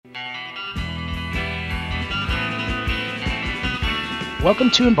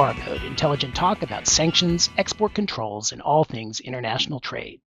Welcome to Embargoed, intelligent talk about sanctions, export controls, and all things international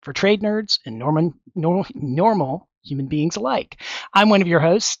trade for trade nerds and normal human beings alike. I'm one of your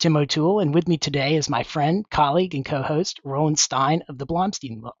hosts, Tim O'Toole, and with me today is my friend, colleague, and co-host, Roland Stein of the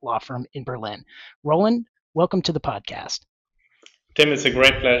Blomstein Law Firm in Berlin. Roland, welcome to the podcast. Tim, it's a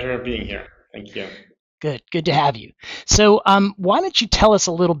great pleasure being here. Thank you. Good to have you. So why don't you tell us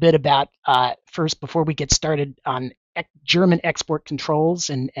a little bit about, first, before we get started on German export controls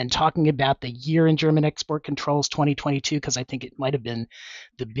and talking about the year in German export controls 2022, because I think it might have been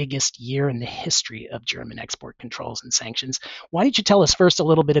the biggest year in the history of German export controls and sanctions. Why don't you tell us first a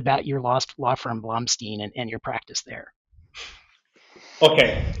little bit about your law firm Blomstein and your practice there?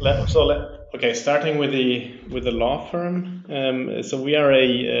 Okay, starting with the law firm. So we are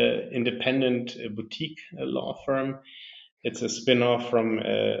a independent boutique law firm. It's a spin-off from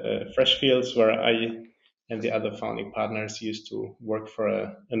Freshfields, where I and the other founding partners used to work for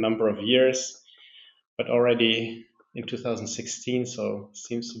a number of years. But already in 2016, so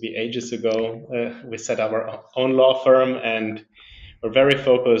seems to be ages ago, we set our own law firm, and we're very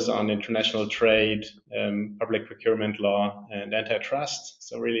focused on international trade, public procurement law, and antitrust.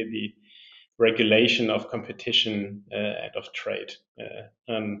 So really the regulation of competition and of trade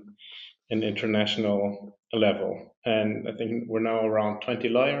on an international level. And I think we're now around 20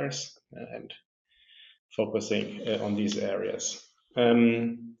 lawyers and focusing on these areas.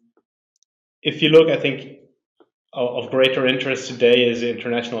 If you look, I think of greater interest today is the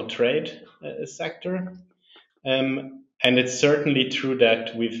international trade sector. And it's certainly true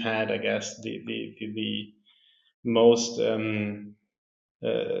that we've had, I guess, the most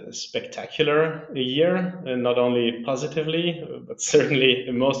spectacular year, and not only positively, but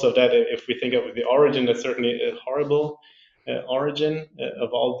certainly most of that, if we think of the origin, that's certainly a horrible origin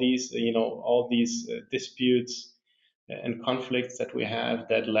of all these, all these disputes and conflicts that we have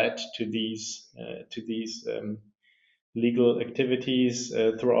that led to these legal activities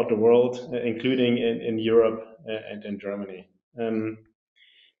throughout the world, including in Europe and in Germany.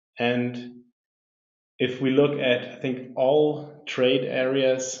 And if we look at, I think all trade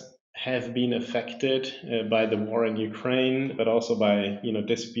areas have been affected by the war in Ukraine, but also by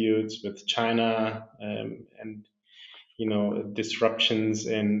disputes with China and disruptions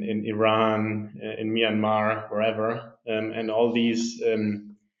in Iran, in Myanmar, wherever, and all these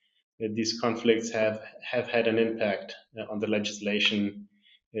conflicts have had an impact on the legislation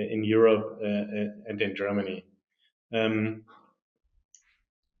in Europe and in Germany.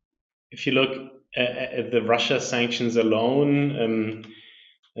 If you look at the Russia sanctions alone,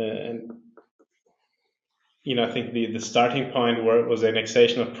 I think the starting point was the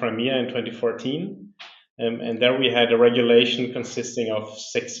annexation of Crimea in 2014. And there we had a regulation consisting of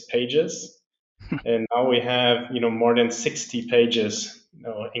 6 pages. And now we have, more than 60 pages,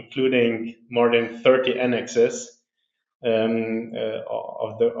 including more than 30 annexes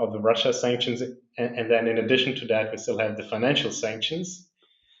of the Russia sanctions. And then in addition to that, we still have the financial sanctions.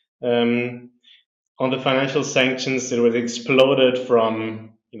 On the financial sanctions, it was exploded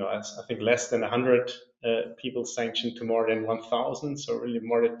from, I think less than 100 people sanctioned to more than 1,000. So really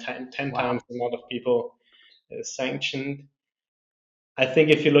more than 10 Wow. times the amount of people sanctioned. I think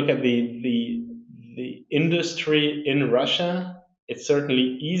if you look at the industry in Russia, it's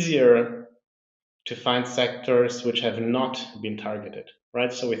certainly easier to find sectors which have not been targeted,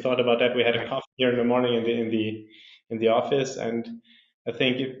 right? So we thought about that. We had a coffee here in the morning in the office, and I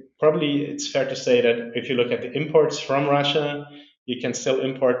think it's fair to say that if you look at the imports from Russia, you can still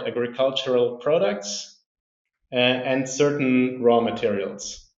import agricultural products and certain raw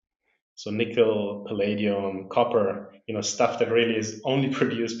materials. So nickel, palladium, copper, stuff that really is only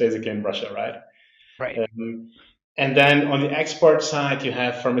produced basically in Russia, right? Right. And then on the export side, you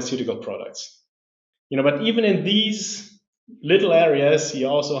have pharmaceutical products. But even in these little areas, you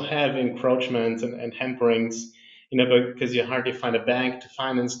also have encroachments and hamperings, because you hardly find a bank to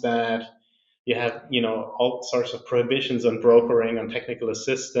finance that. You have, all sorts of prohibitions on brokering, on technical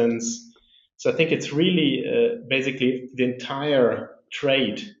assistance. So I think it's really basically the entire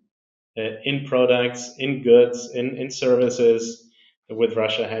trade in products, in goods, in services with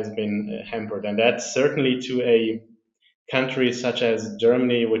Russia has been hampered. And that's certainly to a country such as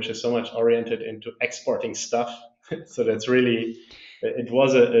Germany, which is so much oriented into exporting stuff. So that's really, it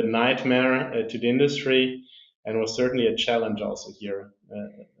was a nightmare to the industry, and was certainly a challenge also here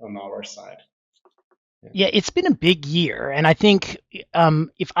on our side. Yeah, it's been a big year. And I think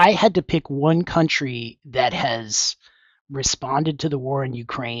if I had to pick one country that has responded to the war in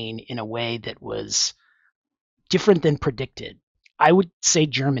Ukraine in a way that was different than predicted, I would say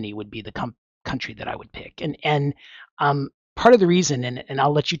Germany would be the country that I would pick. And part of the reason, and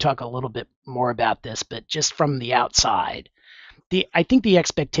I'll let you talk a little bit more about this, but just from the outside, I think the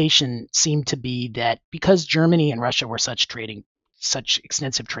expectation seemed to be that because Germany and Russia were such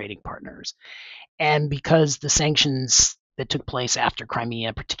extensive trading partners, and because the sanctions that took place after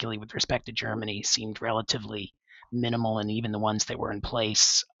Crimea, particularly with respect to Germany, seemed relatively minimal, and even the ones that were in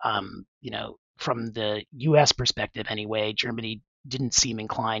place, from the U.S. perspective anyway, Germany didn't seem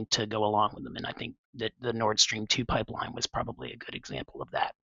inclined to go along with them. And I think that the Nord Stream 2 pipeline was probably a good example of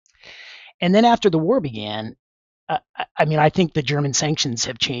that. And then after the war began, I think the German sanctions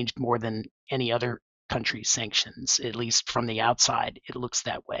have changed more than any other country's sanctions, at least from the outside. It looks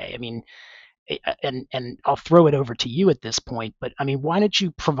that way. I mean, and I'll throw it over to you at this point, but I mean, why don't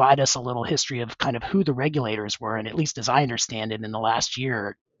you provide us a little history of kind of who the regulators were? And at least as I understand it, in the last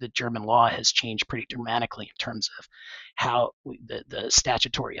year, the German law has changed pretty dramatically in terms of how the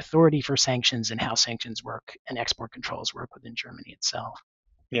statutory authority for sanctions and how sanctions work and export controls work within Germany itself.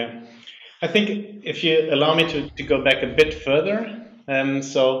 Yeah, I think if you allow me to go back a bit further,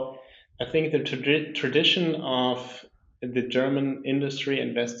 so I think the tradition of the German industry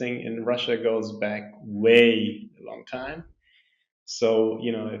investing in Russia goes back way a long time. So,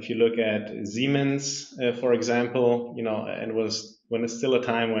 if you look at Siemens, for example, and was when it's still a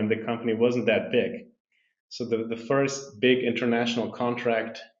time when the company wasn't that big. So the first big international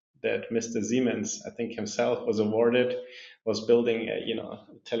contract that Mr. Siemens, I think himself, was awarded was building,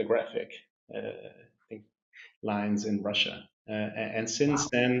 telegraphic lines in Russia. And since Wow.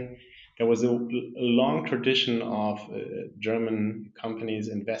 then, there was a long tradition of German companies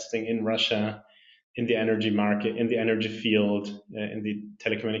investing in Russia, in the energy market, in the energy field, in the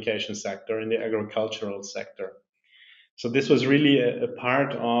telecommunications sector, in the agricultural sector. So this was really a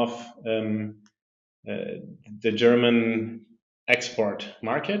part of the German export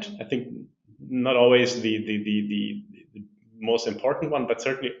market. I think not always the most important one, but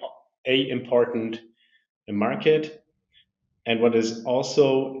certainly a important market. And what is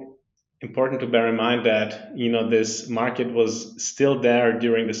also important to bear in mind that this market was still there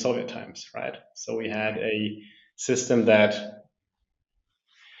during the Soviet times, right? So we had a system that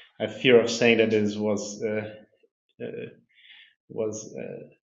I fear of saying that is was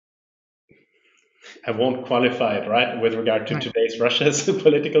I won't qualify it, right, with regard to Right. today's Russia's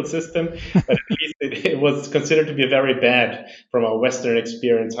political system, but at least it was considered to be very bad from our Western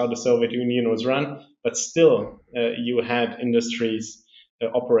experience how the Soviet Union was run. But still, you had industries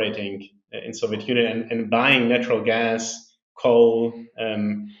operating in Soviet Union and buying natural gas, coal,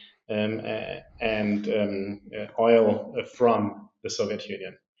 and oil from the Soviet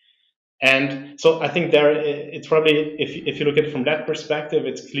Union. And so I think there it's probably if you look at it from that perspective,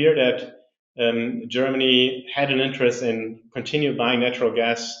 it's clear that Germany had an interest in continue buying natural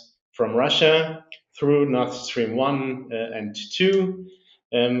gas from Russia through Nord Stream 1 and 2.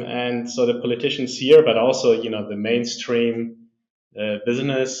 And so the politicians here, but also the mainstream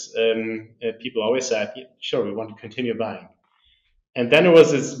business people always said, yeah, sure, we want to continue buying. And then there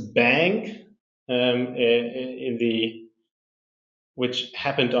was this bang in the which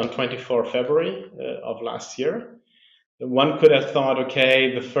happened on 24 February of last year. One could have thought,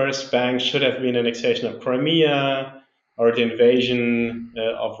 okay, the first bang should have been annexation of Crimea or the invasion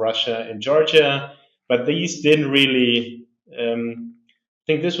of Russia in Georgia, but these didn't really. I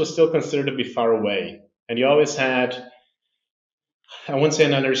think this was still considered to be far away, and you always had, I wouldn't say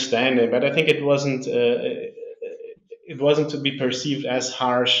an understanding, but I think it wasn't. It wasn't to be perceived as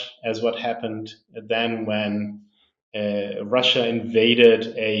harsh as what happened then when Russia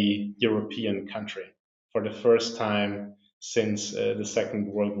invaded a European country for the first time since the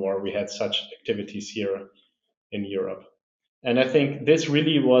Second World War. We had such activities here in Europe. And I think this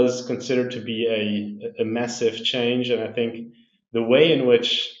really was considered to be a massive change. And I think the way in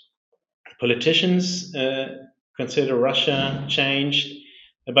which politicians consider Russia changed,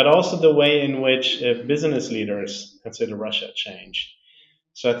 but also the way in which business leaders consider Russia changed.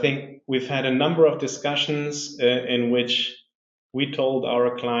 So I think we've had a number of discussions in which we told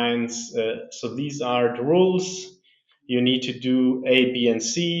our clients, so these are the rules. You need to do A, B, and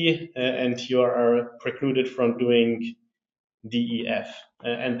C, and you are precluded from doing D, E, F.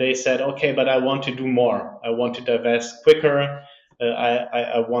 And they said, okay, but I want to do more. I want to divest quicker.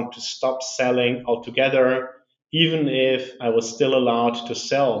 I want to stop selling altogether, even if I was still allowed to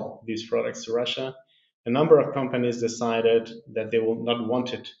sell these products to Russia. A number of companies decided that they will not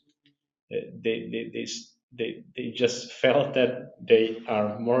want it. They just felt that they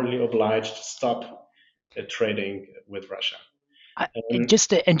are morally obliged to stop trading with Russia. And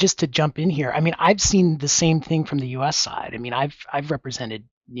just to jump in here, I mean, I've seen the same thing from the U.S. side. I mean, I've represented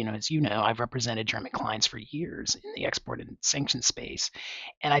as you know, I've represented German clients for years in the export and sanction space.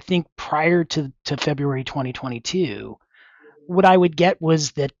 And I think prior to February 2022, what I would get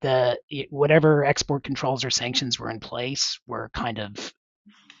was that whatever export controls or sanctions were in place were kind of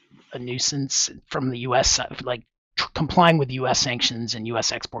a nuisance from the U.S. side. Like complying with U.S. sanctions and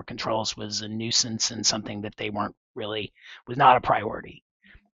U.S. export controls was a nuisance and something that they weren't really was not a priority.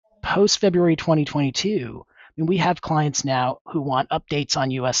 Post February 2022, I mean, we have clients now who want updates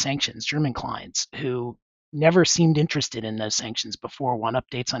on U.S. sanctions, German clients who never seemed interested in those sanctions before, want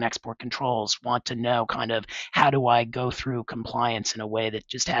updates on export controls, want to know kind of how do I go through compliance in a way that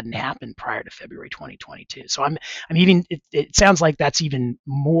just hadn't happened prior to February 2022. So I'm even, it sounds like that's even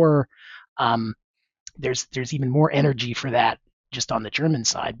more, um, there's even more energy for that just on the German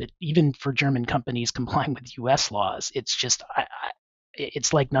side, but even for German companies complying with U.S. laws, it's just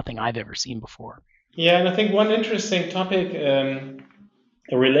it's like nothing I've ever seen before. Yeah, and I think one interesting topic,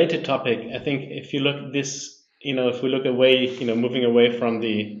 a related topic, I think if you look at this, if we look away, moving away from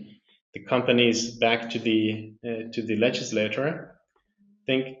the companies back to the legislator, I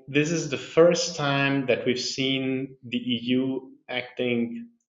think this is the first time that we've seen the EU acting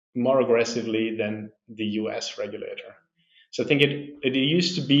more aggressively than the US regulator. So I think it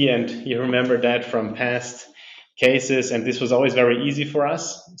used to be, and you remember that from past cases, and this was always very easy for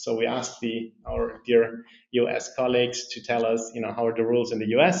us. So we asked our dear US colleagues to tell us, how are the rules in the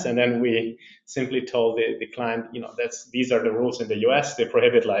US, and then we simply told the client, these are the rules in the US. They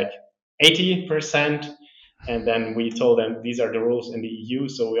prohibit like 80%, and then we told them these are the rules in the EU,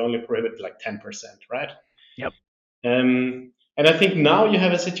 so we only prohibit like 10%, right? Yep. And I think now you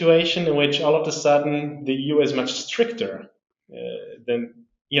have a situation in which all of a sudden the EU is much stricter than,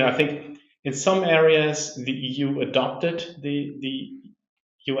 I think in some areas the EU adopted the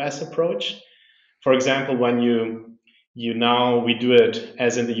US approach. For example, when we do it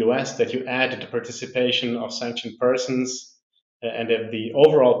as in the US, that you add the participation of sanctioned persons, and if the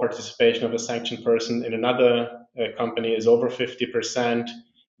overall participation of a sanctioned person in another company is over 50%,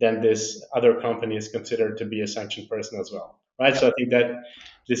 then this other company is considered to be a sanctioned person as well, right? Yep. So I think that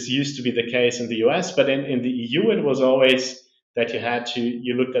this used to be the case in the US, but in the EU it was always that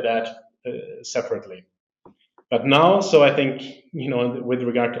you looked at that separately. But now, so I think, with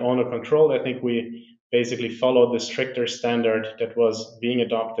regard to owner control, I think we basically followed the stricter standard that was being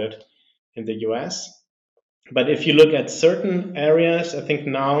adopted in the US. But if you look at certain areas, I think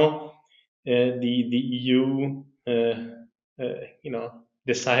now the EU,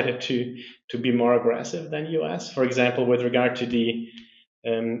 decided to be more aggressive than US. For example, with regard to the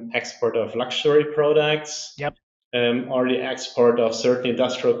export of luxury products, Yep. Or the export of certain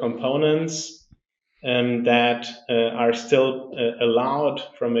industrial components that are still allowed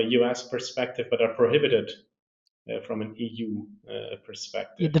from a US perspective, but are prohibited from an EU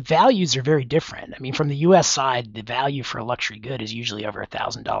perspective. Yeah, the values are very different. I mean, from the U.S. side, the value for a luxury good is usually over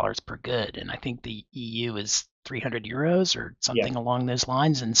 $1,000 per good, and I think the EU is 300 euros or something along those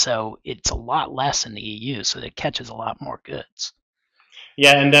lines, and so it's a lot less in the EU, so it catches a lot more goods.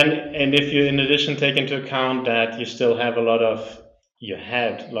 Yeah, and if you in addition take into account that you still have you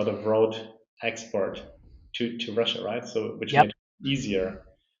had a lot of road export to Russia, right? So which made it easier,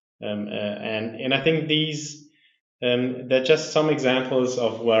 and I think these. They're just some examples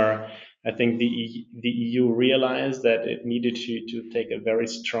of where I think the EU realized that it needed to take a very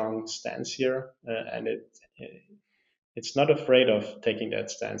strong stance here, and it's not afraid of taking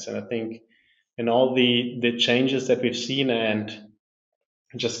that stance. And I think in all the changes that we've seen, and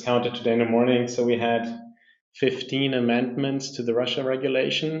just counted today in the morning, so we had 15 amendments to the Russia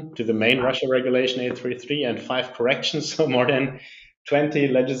regulation, to the main Russia regulation 833, and 5 corrections, so more than 20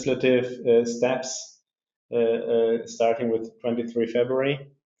 legislative steps. Starting with 23 February.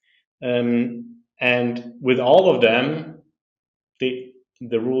 And with all of them, the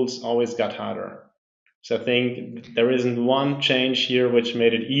rules always got harder. So I think there isn't one change here which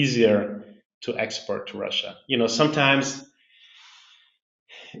made it easier to export to Russia. Sometimes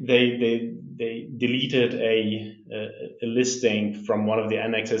they deleted a listing from one of the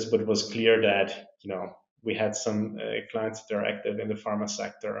annexes, but it was clear that, we had some clients that are active in the pharma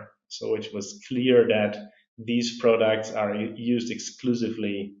sector. So it was clear that these products are used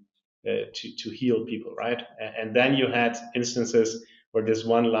exclusively to heal people, right? And then you had instances where this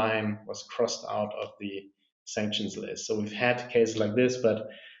one line was crossed out of the sanctions list. So we've had cases like this, but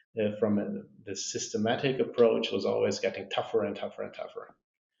the systematic approach was always getting tougher and tougher and tougher,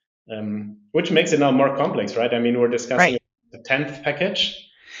 which makes it now more complex, right? I mean, we're discussing the 10th package.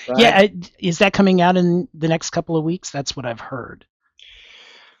 Right? Yeah, is that coming out in the next couple of weeks? That's what I've heard.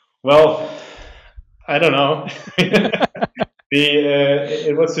 Well, I don't know.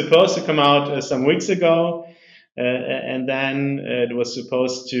 It was supposed to come out some weeks ago, and then it was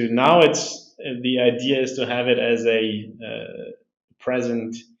supposed to. Now it's the idea is to have it as a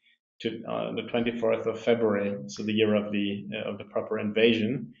present to the 24th of February, so the year of the proper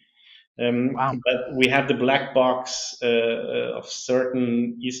invasion. Wow. But we have the black box of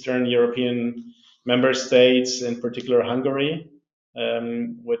certain Eastern European member states, in particular Hungary,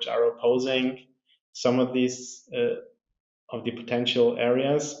 which are opposing some of these of the potential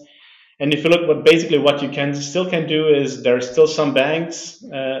areas. And if you look, what you can still can do is there are still some banks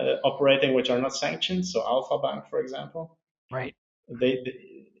operating which are not sanctioned. So Alpha Bank, for example, Right.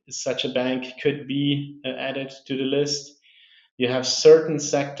 such a bank could be added to the list. You have certain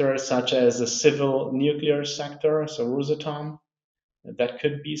sectors, such as the civil nuclear sector, so Rosatom, that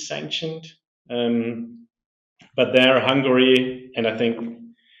could be sanctioned. Um, but there, Hungary, and I think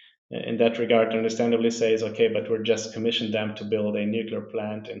in that regard, understandably says, okay, but we're just commissioned them to build a nuclear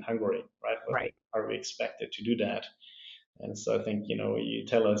plant in Hungary, right? But Right. are we expected to do that? And so I think, you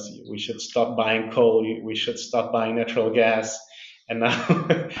tell us we should stop buying coal, we should stop buying natural gas, and now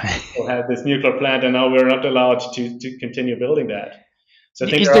we'll have this nuclear plant, and now we're not allowed to continue building that. So I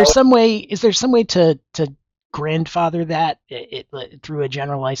think Is there are there all, some way? Is there some way to grandfather that through a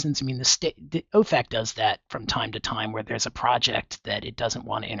general license? I mean, the OFAC does that from time to time, where there's a project that it doesn't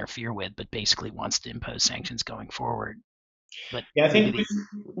want to interfere with, but basically wants to impose sanctions going forward. But yeah, I maybe think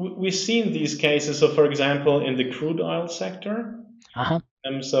the we've seen these cases. So, for example, in the crude oil sector, uh-huh.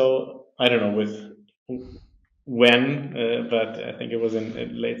 so I don't know with when, but I think it was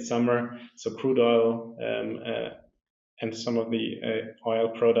in late summer. So crude oil and some of the oil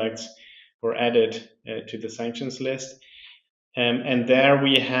products were added to the sanctions list. And there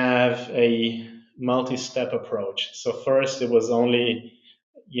we have a multi-step approach. So first, it was only,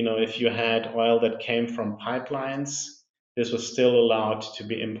 if you had oil that came from pipelines, this was still allowed to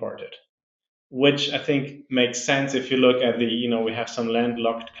be imported, which I think makes sense if you look at we have some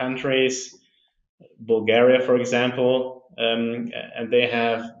landlocked countries, Bulgaria, for example, and they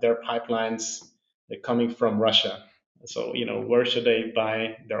have their pipelines coming from Russia. So, where should they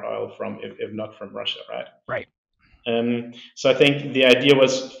buy their oil from if not from Russia, right? Right. So I think the idea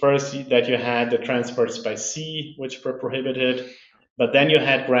was first that you had the transports by sea, which were prohibited, but then you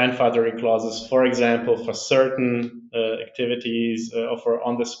had grandfathering clauses, for example, for certain activities or for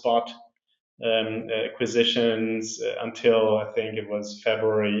on-the-spot acquisitions until I think it was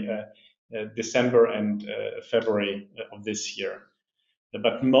December and February of this year.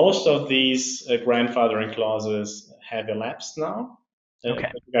 But most of these grandfathering clauses have elapsed now Okay.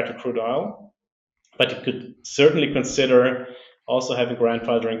 with regard to crude oil, but you could certainly consider also having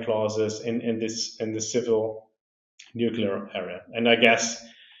grandfathering clauses in the civil nuclear area. And I guess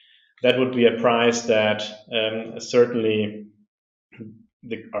that would be a price that certainly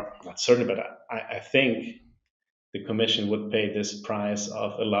or not certain, but I think the Commission would pay this price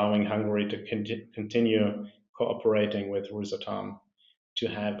of allowing Hungary to continue cooperating with Rosatom to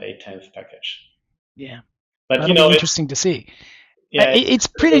have a 10th package. Yeah. But That'll be interesting to see. yeah, It's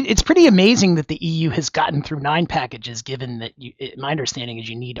pretty amazing that the EU has gotten through 9 packages, given that my understanding is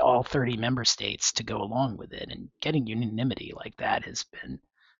you need all 30 member states to go along with it, and getting unanimity like that has been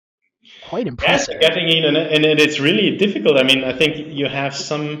quite yes, impressive. getting in, and it's really difficult. I mean, I think you have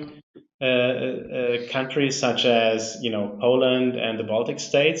some countries such as Poland and the Baltic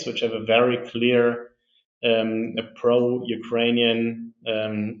states, which have a very clear pro-Ukrainian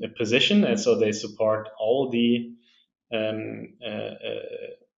position, and so they support all the um,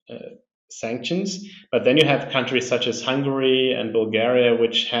 uh, sanctions. But then you have countries such as Hungary and Bulgaria,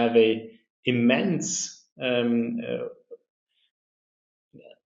 which have a immense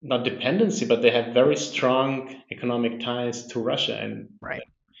not dependency, but they have very strong economic ties to Russia Right.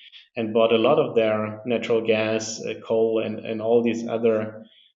 and bought a lot of their natural gas, coal, and all these other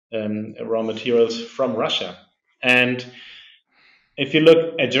raw materials from Russia. And if you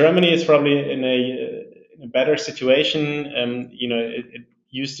look at Germany, it's probably in a better situation. It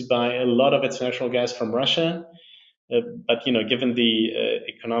used to buy a lot of its natural gas from Russia, but given the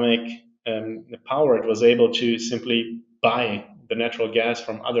economic power, it was able to simply buy the natural gas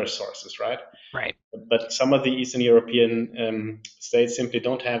from other sources, right? Right. But some of the Eastern European states simply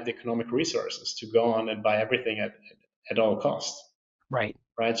don't have the economic resources to go on and buy everything at all costs, Right.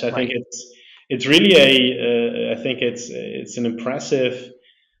 right? So I think Right. it's really I think it's an impressive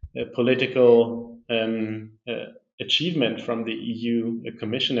political achievement from the EU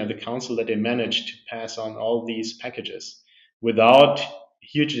Commission and the Council that they managed to pass on all these packages without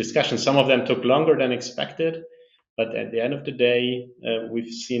huge discussion. Some of them took longer than expected, but at the end of the day,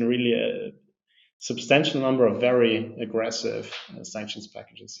 we've seen really substantial number of very aggressive sanctions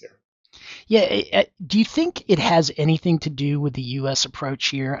packages here. Yeah, do you think it has anything to do with the U.S. approach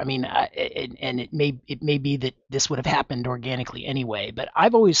here? I mean, and it may be that this would have happened organically anyway, but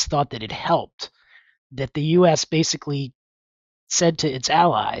I've always thought that it helped that the U.S. basically said to its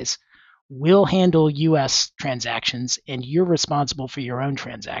allies, "We'll handle U.S. transactions, and you're responsible for your own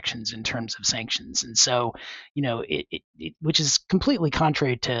transactions in terms of sanctions." And so, which is completely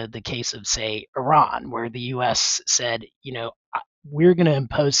contrary to the case of, say, Iran, where the U.S. said, we're going to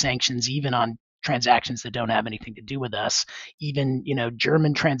impose sanctions even on transactions that don't have anything to do with us. Even,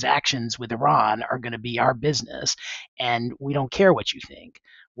 German transactions with Iran are going to be our business, and we don't care what you think.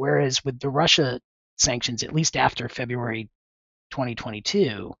 Whereas with the Russia sanctions, at least after February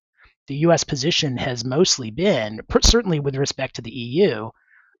 2022, the U.S. position has mostly been, certainly with respect to the EU,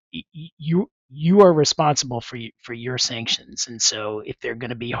 you are responsible for your sanctions, and so if they're going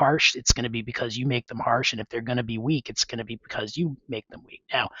to be harsh, it's going to be because you make them harsh, and if they're going to be weak, it's going to be because you make them weak.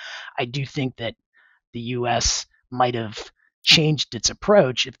 Now, I do think that the U.S. might have changed its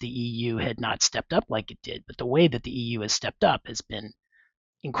approach if the EU had not stepped up like it did, but the way that the EU has stepped up has been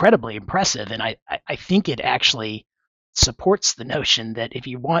incredibly impressive, and I think it actually supports the notion that if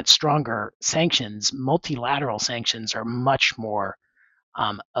you want stronger sanctions, multilateral sanctions are much more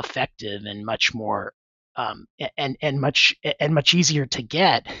effective and much more much easier to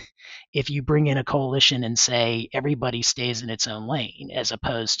get if you bring in a coalition and say everybody stays in its own lane, as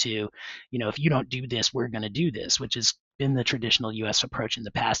opposed to, if you don't do this, we're going to do this, which has been the traditional U.S. approach in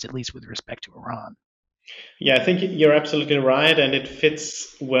the past, at least with respect to Iran. Yeah, I think you're absolutely right, and it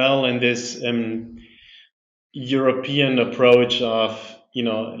fits well in this European approach of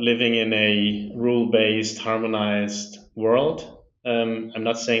living in a rule-based, harmonized world. I'm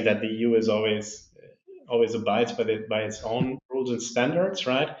not saying that the EU is always abides by its own rules and standards,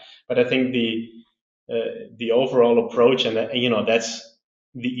 right? But I think the overall approach, and that's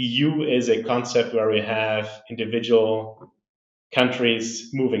the EU is a concept where we have individual countries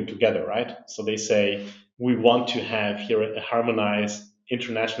moving together, right? So they say we want to have here a harmonized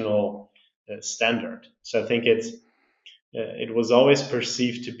international standard. So I think it was always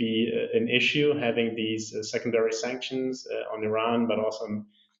perceived to be an issue having these secondary sanctions on Iran, but also on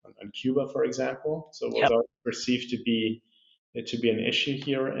Cuba, for example. So it was Yep. always perceived to be an issue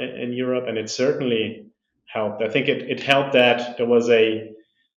here in Europe, and it certainly helped. I think it helped that there was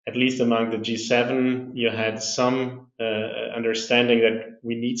at least among the G7, you had some understanding that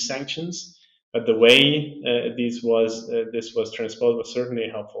we need sanctions, but the way this was transposed was certainly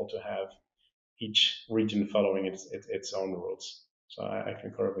helpful to have each region following its own rules. So I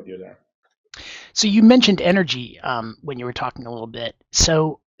concur with you there. So you mentioned energy when you were talking a little bit.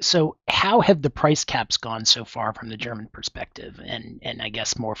 So how have the price caps gone so far from the German perspective, and I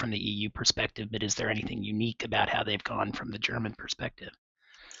guess more from the EU perspective? But is there anything unique about how they've gone from the German perspective?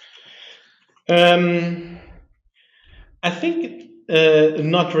 I think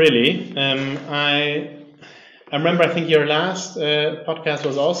not really. I remember. I think your last podcast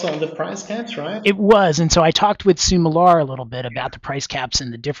was also on the price caps, right? It was, and so I talked with Sue Millar a little bit about the price caps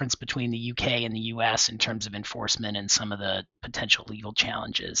and the difference between the UK and the US in terms of enforcement and some of the potential legal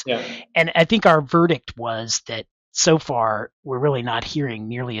challenges. Yeah. And I think our verdict was that so far we're really not hearing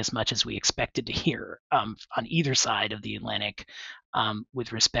nearly as much as we expected to hear on either side of the Atlantic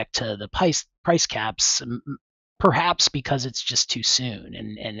with respect to the price caps. Perhaps because it's just too soon,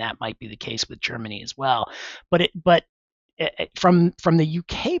 and that might be the case with Germany as well. But from the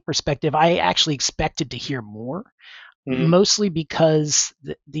UK perspective, I actually expected to hear more, Mm-hmm. mostly because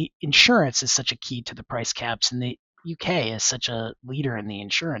the insurance is such a key to the price caps, and the UK is such a leader in the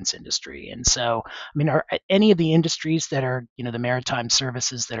insurance industry. And so, I mean, are any of the industries that are, the maritime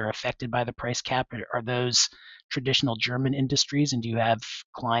services that are affected by the price cap, are those traditional German industries? And do you have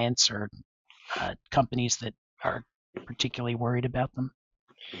clients or companies that are particularly worried about them?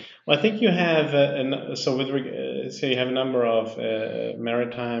 Well, I think you have so you have a number of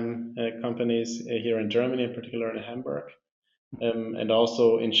maritime companies here in Germany, in particular in Hamburg, and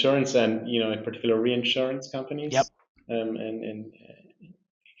also insurance and in particular reinsurance Yep. companies, and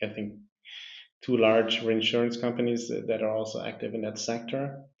I think two large reinsurance companies that are also active in that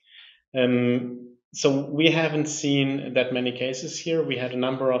sector. So we haven't seen that many cases here. We had a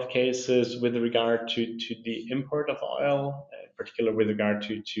number of cases with regard to the import of oil, particularly with regard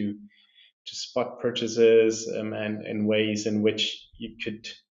to spot purchases, and ways in which you could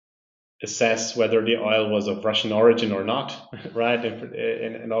assess whether the oil was of Russian origin or not, right?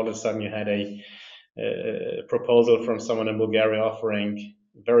 And all of a sudden you had a proposal from someone in Bulgaria offering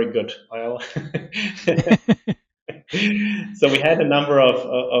very good oil. So we had a number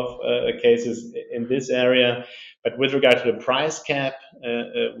of cases in this area, but with regard to the price cap,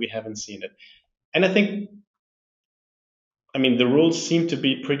 we haven't seen it. And I think, I mean, the rules seem to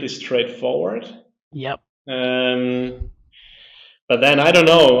be pretty straightforward. Yep. Um, but then I don't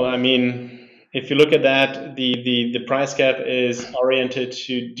know. I mean, if you look at that, the price cap is oriented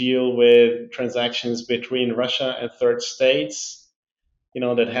to deal with transactions between Russia and third states.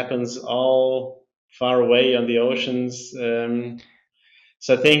 That happens all far away on the oceans.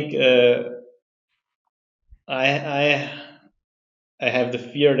 So I think I I have the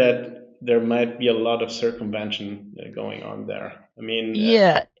fear that there might be a lot of circumvention going on there. I mean,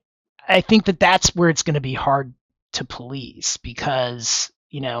 Yeah, I think that that's where it's going to be hard to police because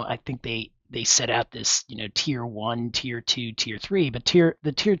I think they set out this tier one, tier two, tier three, but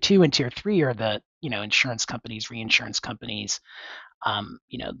the tier two and tier three are the insurance companies, reinsurance companies,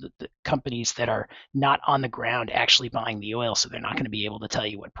 the companies that are not on the ground actually buying the oil, so they're not going to be able to tell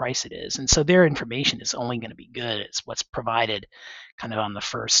you what price it is, and so their information is only going to be good as what's provided kind of on the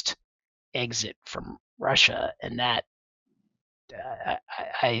first exit from Russia, and that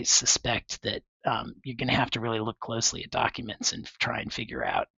I suspect that you're going to have to really look closely at documents and try and figure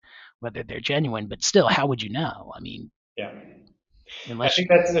out whether they're genuine. But still, how would you know? I mean, yeah, I unless think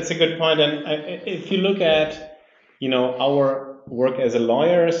that's a good point. And if you look at our work as a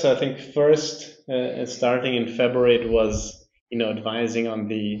lawyer, so I think first starting in February it was advising on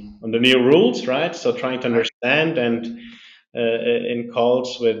the new rules, right? So trying to right, understand and in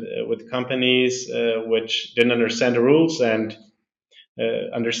calls with companies which didn't understand the rules and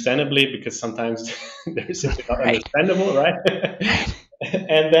understandably because sometimes they're simply not right, understandable, right? right,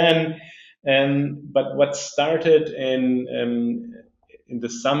 And then, but what started in the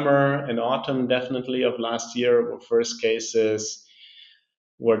summer and autumn, definitely of last year, were first cases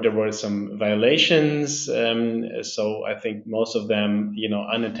where there were some violations. So I think most of them,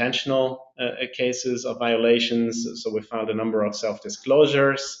 unintentional cases of violations. So we found a number of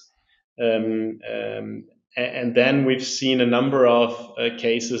self-disclosures. Um, um, and then we've seen a number of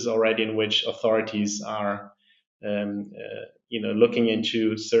cases already in which authorities are, looking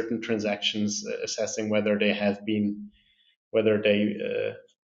into certain transactions, assessing whether they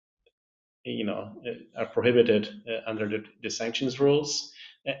are prohibited under the sanctions rules.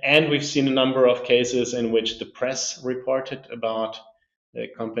 And we've seen a number of cases in which the press reported about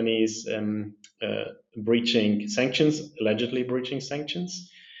companies breaching sanctions, allegedly breaching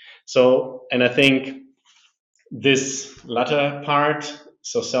sanctions. So, and I think this latter part,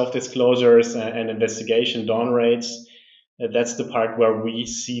 so self-disclosures and investigation dawn rates, that's the part where we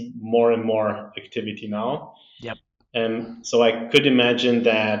see more and more activity now. yep, So I could imagine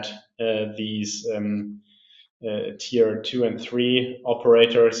that these tier two and three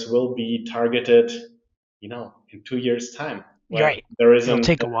operators will be targeted, in 2 years' time, you're when right. there is It'll an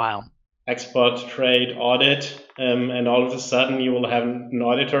take a while. export trade audit, and all of a sudden you will have an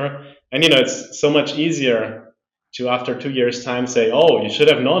auditor, and it's so much easier to after 2 years' time say, oh, you should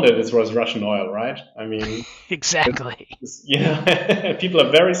have known that this was Russian oil, right? I mean, Exactly. people are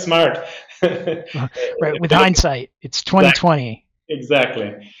very smart. Right. If With they look hindsight, it's exactly. 2020.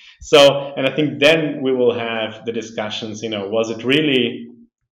 Exactly. So, and I think then we will have the discussions. Was it really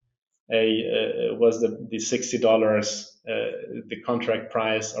was the $60 the contract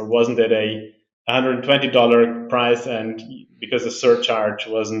price, or wasn't it a $120 price? And because the surcharge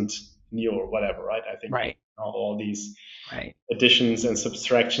wasn't new or whatever, right? I think Right. all these Right. additions and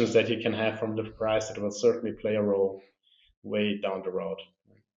subtractions that you can have from the price, it will certainly play a role way down the road.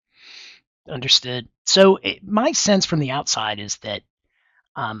 Understood. So my sense from the outside is that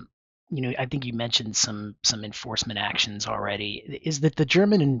um, I think you mentioned some enforcement actions already. Is that the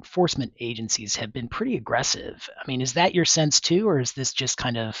German enforcement agencies have been pretty aggressive? I mean, is that your sense too, or is this just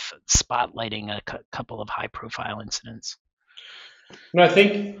kind of spotlighting a couple of high-profile incidents? No, I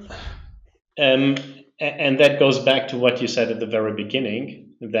think, um, and that goes back to what you said at the very beginning,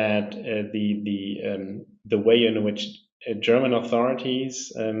 that the way in which German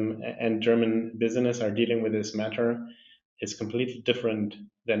authorities and German business are dealing with this matter is completely different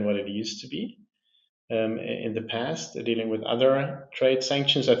than what it used to be in the past, dealing with other trade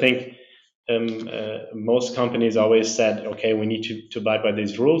sanctions. I think most companies always said, okay, we need to abide by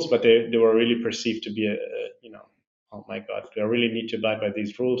these rules, but they were really perceived to be oh my God, do I really need to abide by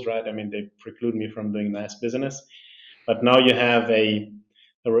these rules, right? I mean, they preclude me from doing nice business. But now you have a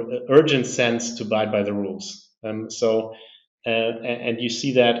urgent sense to abide by the rules. And you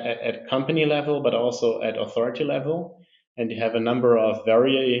see that at company level, but also at authority level. And you have a number of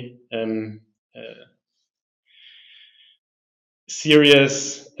very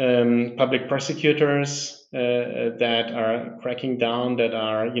serious public prosecutors that are cracking down, that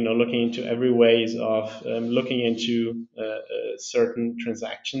are looking into every ways of looking into certain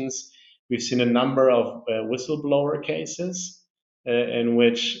transactions. We've seen a number of whistleblower cases in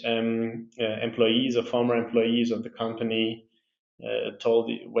which employees or former employees of the company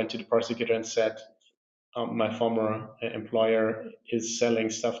went to the prosecutor and said, my former employer is selling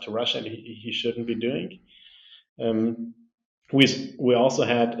stuff to Russia and he shouldn't be doing. Um, we also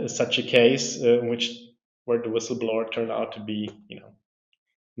had such a case where the whistleblower turned out to be,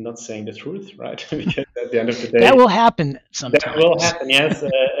 not saying the truth, right? Because at the end of the day, that will happen that will sometimes. happen, yes,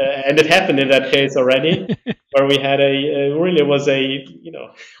 and it happened in that case already, where we had really it was it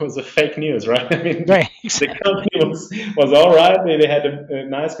was a fake news, right? I mean, Right, the exactly. company was all right. They had a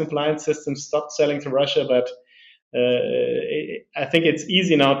nice compliance system, stopped selling to Russia, but I think it's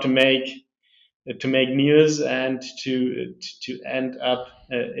easy now to make news and to end up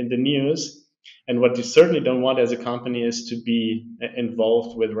in the news. And what you certainly don't want as a company is to be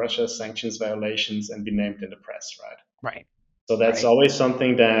involved with Russia's sanctions violations and be named in the press, right? Right, So that's right. always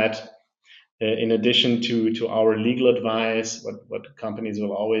something that, in addition to our legal advice, what companies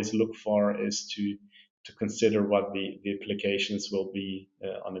will always look for is to consider what the implications will be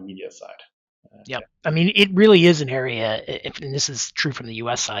on the media side. Yep. I mean, it really is an area, and this is true from the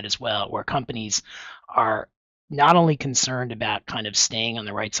US side as well, where companies are not only concerned about kind of staying on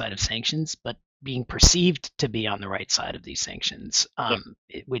the right side of sanctions, but being perceived to be on the right side of these sanctions, Yeah,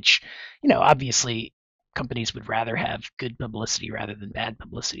 which, obviously companies would rather have good publicity rather than bad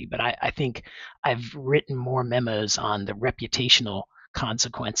publicity. But I think I've written more memos on the reputational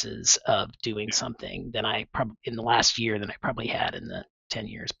consequences of doing something than I probably in the last year than I probably had in the 10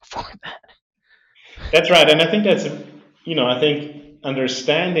 years before that. that's right. And I think I think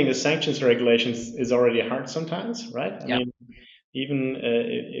understanding the sanctions regulations is already hard sometimes, right? I Yep. mean, even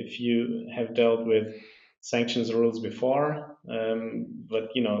if you have dealt with sanctions rules before, but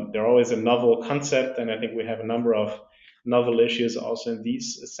they're always a novel concept, and I think we have a number of novel issues also in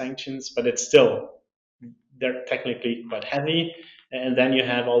these sanctions, but it's still they're technically quite heavy. And then you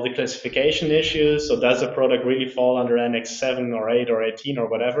have all the classification issues. So does a product really fall under Annex 7 or 8 or 18 or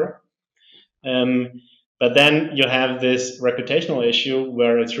whatever? Um, but then you have this reputational issue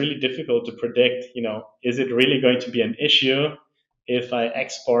where it's really difficult to predict, is it really going to be an issue if I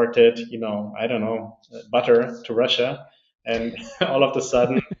exported, I don't know, butter to Russia, and all of a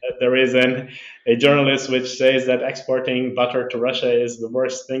sudden there is a journalist which says that exporting butter to Russia is the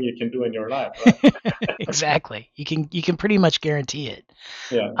worst thing you can do in your life, right? Exactly. You can pretty much guarantee it.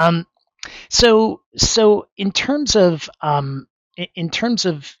 Yeah. Um, so in terms of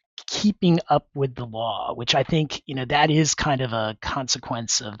keeping up with the law, which I think that is kind of a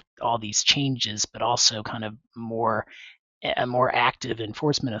consequence of all these changes, but also kind of a more active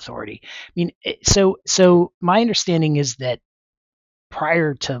enforcement authority. I mean, so my understanding is that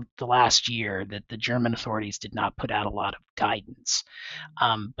prior to the last year, that the German authorities did not put out a lot of guidance.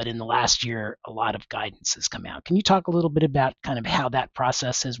 But in the last year, a lot of guidance has come out. Can you talk a little bit about kind of how that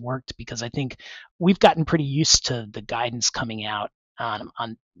process has worked? Because I think we've gotten pretty used to the guidance coming out on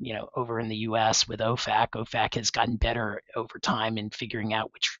over in the U.S. with OFAC. OFAC has gotten better over time in figuring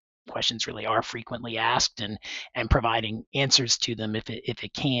out which questions really are frequently asked and providing answers to them if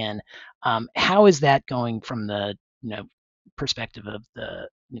it can. How is that going from the perspective of the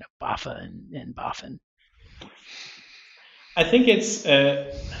BAFA and BaFin? I think it's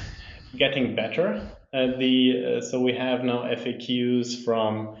getting better. So we have now FAQs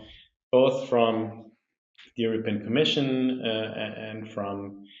from both from the European Commission and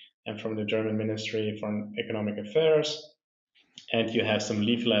from the German Ministry for Economic Affairs, and you have some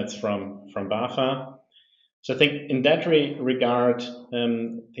leaflets from BAFA. So I think in that regard,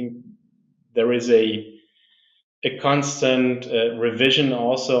 I think there is a constant revision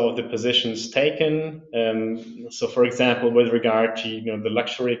also of the positions taken. So, for example, with regard to the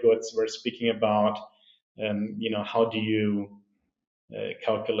luxury goods we're speaking about, how do you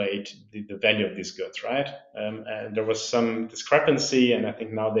calculate the value of these goods, right? And there was some discrepancy, and I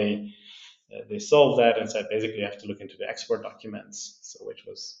think now they solved that and said basically you have to look into the export documents. So, which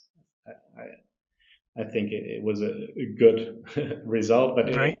was I think it was a good result, but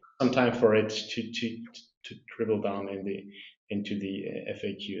it Right. took some time for it to dribble down into the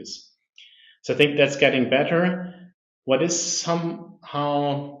FAQs. So I think that's getting better. What is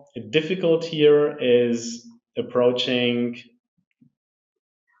somehow difficult here is approaching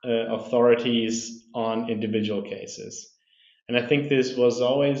authorities on individual cases, and I think this was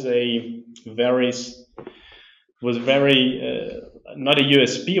always a very not a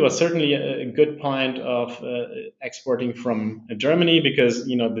USP, was certainly a good point of exporting from Germany, because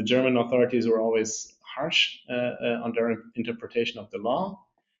the German authorities were always harsh on their interpretation of the law.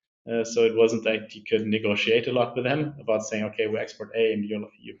 So it wasn't like you could negotiate a lot with them about saying, okay, we export A and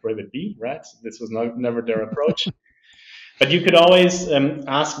you prohibit B, right? This was never their approach. But you could always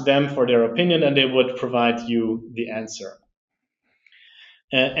ask them for their opinion, and they would provide you the answer.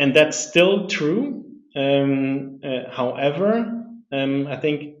 And that's still true. However, I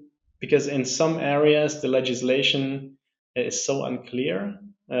think because in some areas the legislation is so unclear,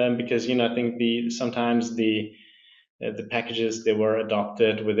 because I think sometimes the packages, they were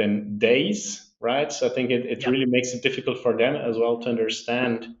adopted within days, right? So I think it Yep. really makes it difficult for them as well to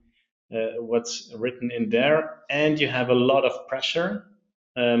understand what's written in there, and you have a lot of pressure,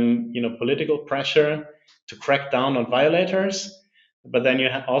 political pressure to crack down on violators. But then you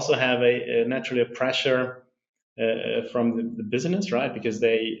also have naturally a pressure from the business, right? Because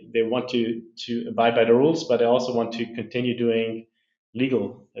they want to abide by the rules, but they also want to continue doing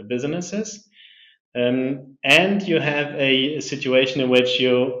legal businesses. And you have a situation in which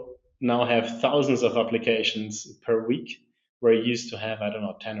you now have thousands of applications per week, where you used to have, I don't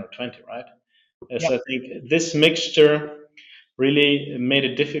know, 10 or 20, right? So Yep. I think this mixture really made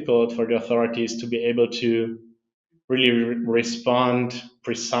it difficult for the authorities to be able to really respond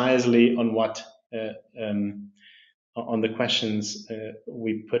precisely on what on the questions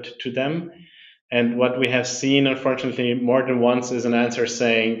we put to them. And what we have seen, unfortunately, more than once is an answer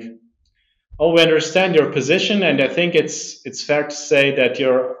saying, "Oh, we understand your position, and I think it's fair to say that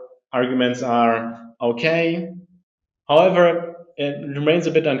your arguments are okay. However, it remains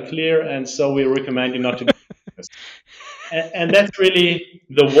a bit unclear, and so we recommend you not to do this." And that's really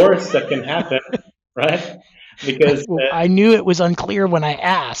the worst that can happen, right? Because Well, I knew it was unclear when I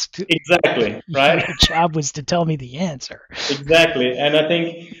asked. exactly, Your right? job was to tell me the answer. Exactly. And I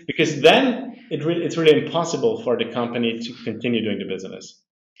think because then it's really impossible for the company to continue doing the business.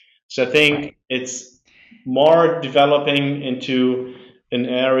 So I think Right. it's more developing into an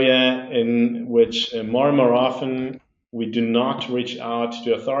area in which more and more often we do not reach out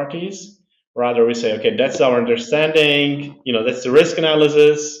to authorities. Rather, we say, okay, that's our understanding. That's the risk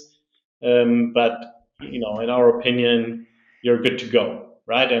analysis. But in our opinion, you're good to go,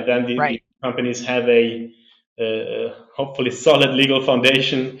 right? And then the Right. companies have a hopefully solid legal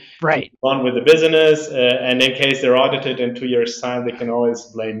foundation to Right. move on with the business. And in case they're audited in 2 years' time, they can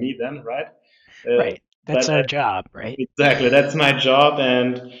always blame me then, right? Uh, Right. That's but our job, right? exactly, that's my job,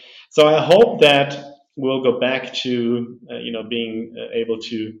 and so I hope that we'll go back to being able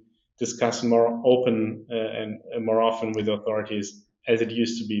to discuss more open and more often with authorities as it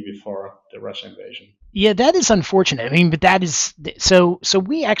used to be before the Russian invasion. Yeah, that is unfortunate. I mean, but that is so. So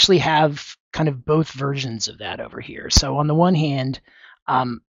we actually have kind of both versions of that over here. So on the one hand,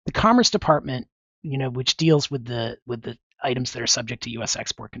 the Commerce Department, which deals with the items that are subject to U.S.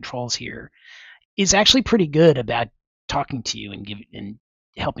 export controls here, is actually pretty good about talking to you and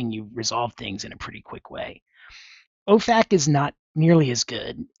helping you resolve things in a pretty quick way. OFAC is not nearly as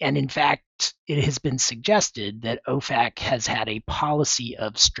good, and in fact, it has been suggested that OFAC has had a policy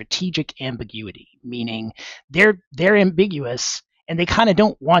of strategic ambiguity, meaning they're ambiguous and they kind of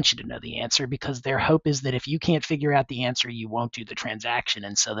don't want you to know the answer because their hope is that if you can't figure out the answer, you won't do the transaction,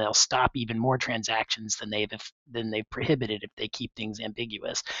 and so they'll stop even more transactions than they've prohibited if they keep things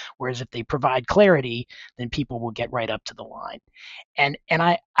ambiguous. Whereas if they provide clarity, then people will get right up to the line. And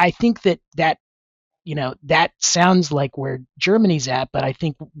I think that sounds like where Germany's at, but I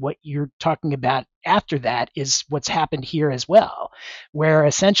think what you're talking about after that is what's happened here as well, where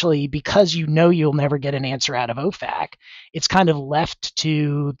essentially because you'll never get an answer out of OFAC, it's kind of left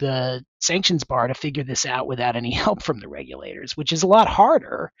to the sanctions bar to figure this out without any help from the regulators, which is a lot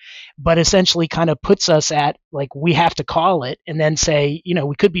harder, but essentially kind of puts us at like we have to call it and then say,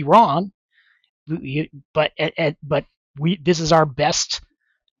 we could be wrong, but we this Yeah,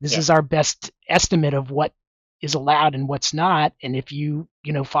 is our best estimate of what is allowed and what's not. And if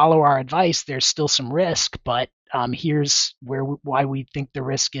follow our advice, there's still some risk, but here's why we think the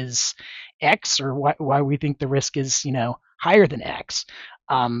risk is X, or why we think the risk is higher than X.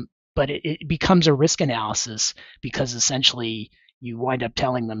 But it becomes a risk analysis because essentially you wind up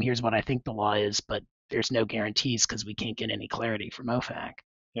telling them, here's what I think the law is, but there's no guarantees because we can't get any clarity from OFAC.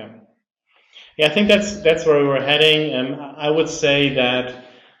 yeah, yeah. I think that's where we were heading. I would say that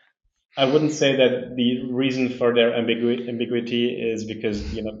I wouldn't say that the reason for their ambiguity is because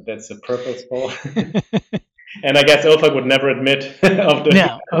that's a purposeful. And I guess OFAC would never admit of doing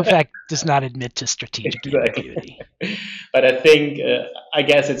No, OFAC does not admit to strategic exactly. ambiguity. But I think, I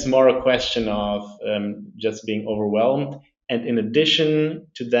guess it's more a question of just being overwhelmed. And in addition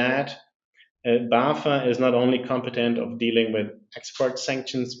to that, BAFA is not only competent of dealing with export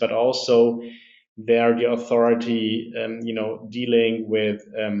sanctions, but also they're the authority, dealing with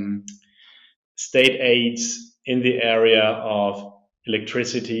state aids in the area of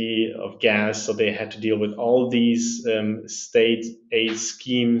electricity, of gas. So they had to deal with all these state aid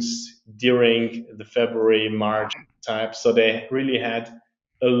schemes during the February, March type. So they really had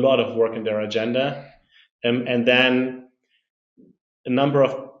a lot of work in their agenda. And then a number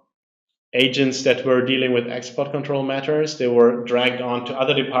of agents that were dealing with export control matters, they were dragged on to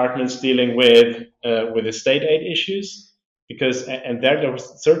other departments dealing with the state aid issues. Because and there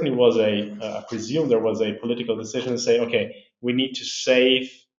was, certainly was I presume there was a political decision to say, okay, we need to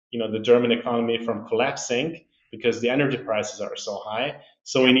save the German economy from collapsing because the energy prices are so high.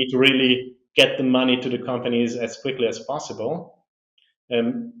 So we need to really get the money to the companies as quickly as possible.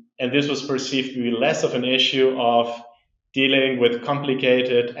 And this was perceived to be less of an issue of dealing with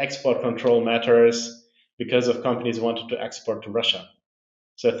complicated export control matters because of companies wanted to export to Russia.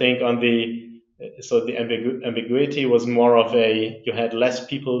 So I think the ambiguity was more of you had less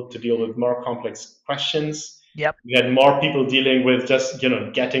people to deal with more complex questions. Yep. You had more people dealing with just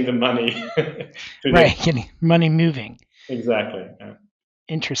getting the money. Right, getting money moving. Exactly. Yeah.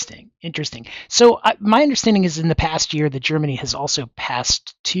 Interesting. So my understanding is in the past year that Germany has also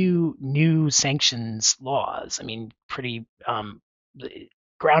passed 2 new sanctions laws. I mean, pretty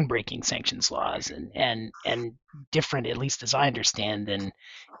groundbreaking sanctions laws, and different, at least as I understand, than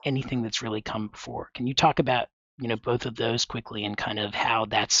anything that's really come before. Can you talk about both of those quickly and kind of how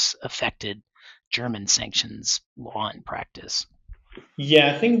that's affected German sanctions law and practice?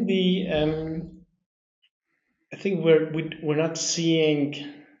 Yeah, I think we're not seeing,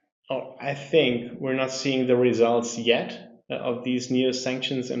 or I think we're not seeing the results yet of these new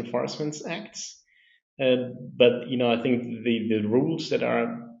sanctions enforcement acts. But I think the rules that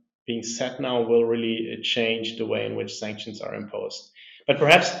are being set now will really change the way in which sanctions are imposed. But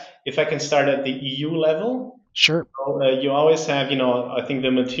perhaps if I can start at the EU level, Sure. you always have, I think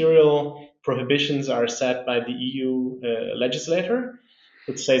the material prohibitions are set by the EU legislator,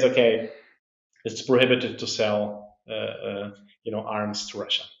 which says, okay, it's prohibited to sell, arms to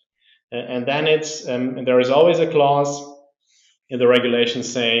Russia. And then and there is always a clause in the regulation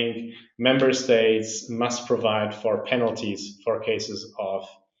saying member states must provide for penalties for cases of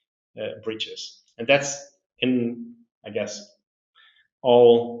breaches. And that's in, I guess,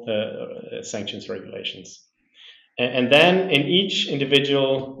 all sanctions regulations. And then in each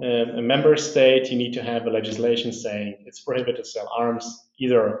individual member state, you need to have a legislation saying it's prohibited to sell arms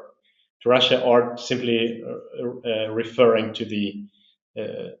either to Russia or simply referring to the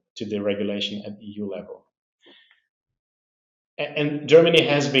regulation at EU level. And Germany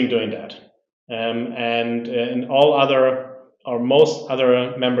has been doing that, and in all other or most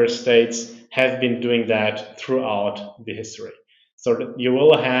other member states have been doing that throughout the history. So you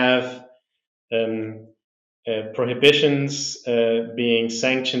will have prohibitions being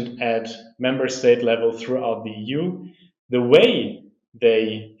sanctioned at member state level throughout the EU. The way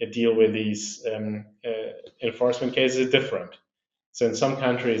they deal with these enforcement cases is different. So in some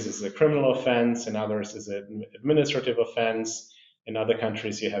countries it's a criminal offense, in others it's an administrative offense. In other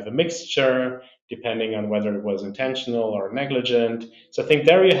countries you have a mixture, depending on whether it was intentional or negligent. So I think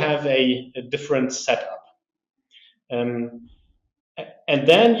there you have a different setup. And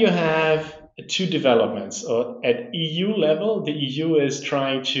then you have 2 developments. At EU level, the EU is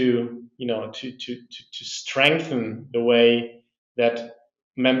trying to strengthen the way that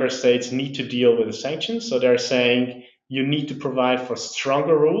member states need to deal with the sanctions. So they're saying you need to provide for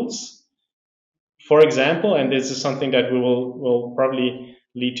stronger rules. For example, and this is something that will probably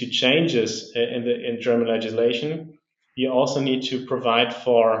lead to changes in German legislation, you also need to provide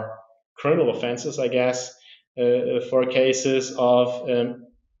for criminal offenses, I guess, for cases of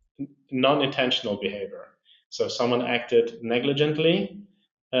non-intentional behavior. So if someone acted negligently,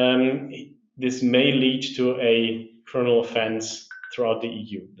 this may lead to a criminal offense throughout the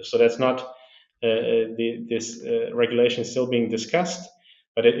EU. So that's not this regulation is still being discussed,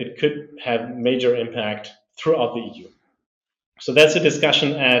 but it could have major impact throughout the EU. So that's a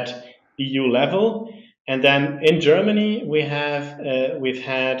discussion at EU level. And then in Germany, we've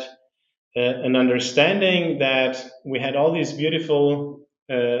had an understanding that we had all these beautiful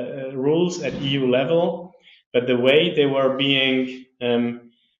rules at EU level, but the way they were being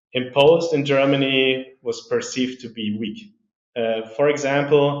imposed in Germany was perceived to be weak. For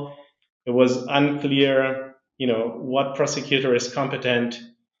example, it was unclear, what prosecutor is competent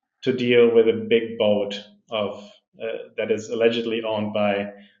to deal with a big boat that is allegedly owned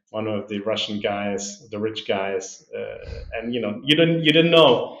by one of the Russian guys, the rich guys, and you didn't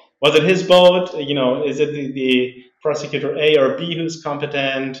know, was it his boat? Is it the prosecutor A or B who's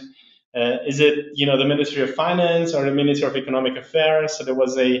competent? Is it the Ministry of Finance or the Ministry of Economic Affairs? So there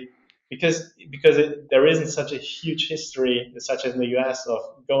was because there isn't such a huge history, such as in the US, of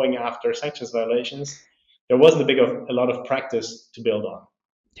going after sanctions violations. There wasn't a lot of practice to build on.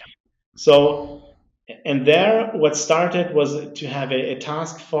 Yeah. So, and there, what started was to have a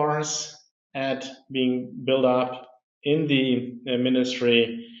task force at being built up in the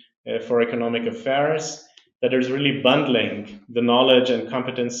Ministry for Economic Affairs that is really bundling the knowledge and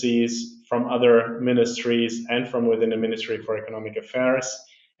competencies from other ministries and from within the Ministry for Economic Affairs,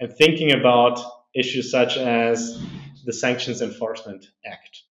 and thinking about issues such as the Sanctions Enforcement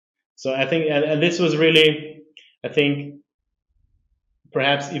Act. So I think, and this was really, I think,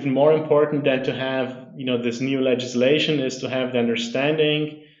 perhaps even more important than to have this new legislation is to have the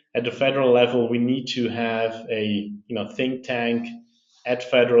understanding at the federal level. We need to have a think tank at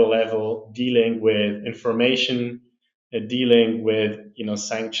federal level dealing with information, dealing with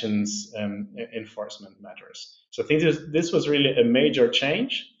sanctions enforcement matters. So I think this was really a major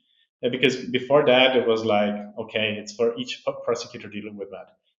change, because before that it was like, okay, it's for each prosecutor dealing with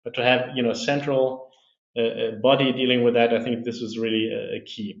that, but to have central body dealing with that, I think this was really a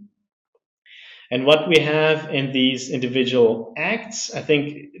key. And what we have in these individual acts, I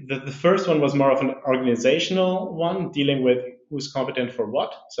think the first one was more of an organizational one, dealing with who's competent for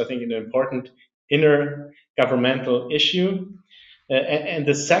what. So I think an important inner governmental issue. And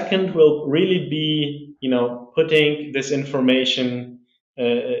the second will really be, putting this information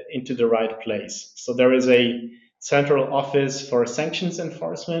into the right place. So there is a central office for sanctions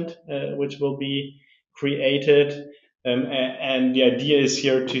enforcement, which will be created. And the idea is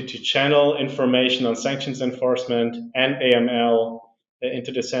here to channel information on sanctions enforcement and AML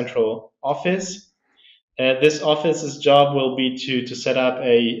into the central office. This office's job will be to set up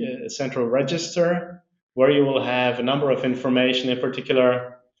a central register where you will have a number of information, in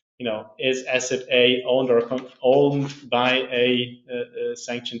particular, is asset A owned by a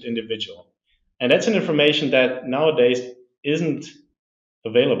sanctioned individual? And that's an information that nowadays isn't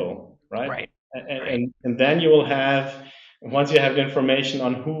available, right? Right. And then you will have, once you have the information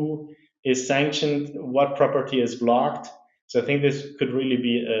on who is sanctioned, what property is blocked. So I think this could really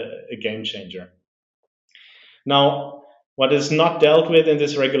be a game changer. Now, what is not dealt with in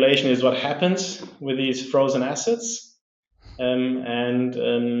this regulation is what happens with these frozen assets.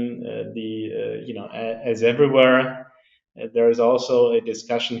 As everywhere, there is also a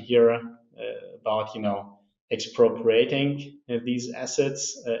discussion here about expropriating these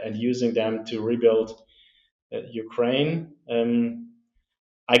assets and using them to rebuild Ukraine.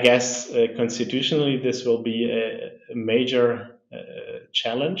 I guess constitutionally this will be a major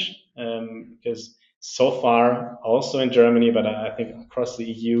challenge, because so far, also in Germany, but I think across the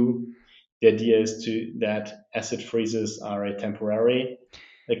EU, the idea is that asset freezes are a temporary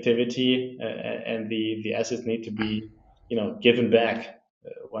activity, and the assets need to be given back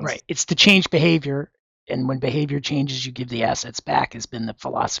once. Right. It's to change behavior, and when behavior changes, you give the assets back. Has been the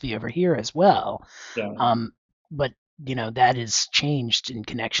philosophy over here as well. Yeah. But that has changed in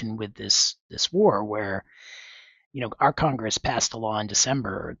connection with this war, where our Congress passed a law in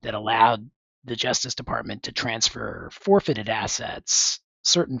December that allowed the Justice Department to transfer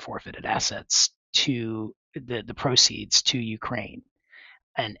certain forfeited assets, to the proceeds to Ukraine.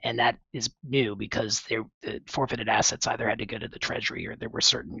 And that is new because the forfeited assets either had to go to the Treasury, or there were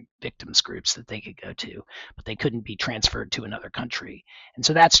certain victims groups that they could go to, but they couldn't be transferred to another country. And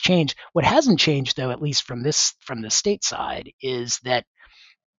so that's changed. What hasn't changed, though, at least from the state side, is that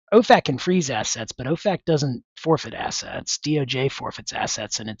OFAC can freeze assets, but OFAC doesn't forfeit assets. DOJ forfeits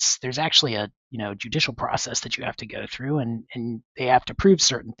assets, and there's actually a judicial process that you have to go through, and they have to prove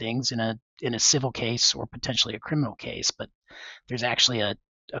certain things in a civil case or potentially a criminal case. But there's actually a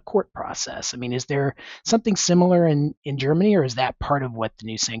court process. I mean, is there something similar in Germany, or is that part of what the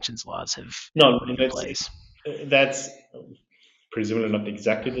new sanctions laws have put in place? That's presumably not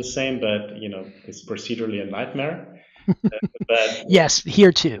exactly the same, but it's procedurally a nightmare. But yes,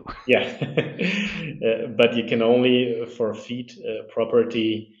 here too. Yeah, but you can only forfeit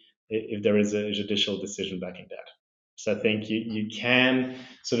property if there is a judicial decision backing that. So I think you can,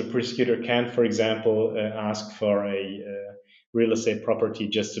 so the prosecutor can, for example, ask for a real estate property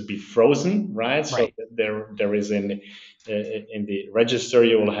just to be frozen, right? So there is in the register,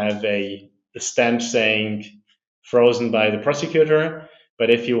 you will have a stamp saying frozen by the prosecutor. But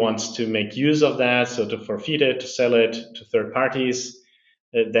if he wants to make use of that, so to forfeit it, to sell it to third parties,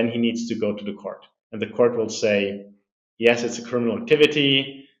 then he needs to go to the court. And the court will say, yes, it's a criminal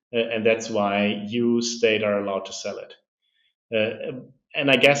activity, and that's why you, state, are allowed to sell it. and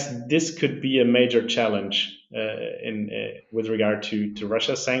I guess this could be a major challenge in with regard to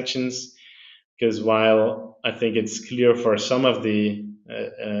Russia sanctions, because while I think it's clear for some of the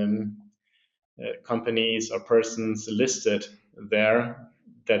companies or persons listed there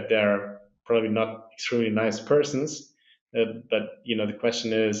that they're probably not extremely nice persons, but the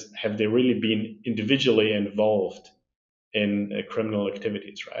question is, have they really been individually involved in criminal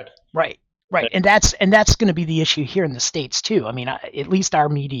activities, right? Right. Right. And that's going to be the issue here in the States too. I mean, at least our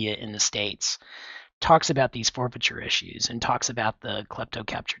media in the States talks about these forfeiture issues and talks about the klepto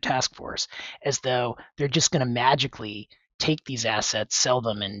capture task force as though they're just going to magically take these assets, sell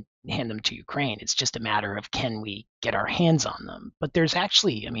them, and hand them to Ukraine. It's just a matter of can we get our hands on them. But there's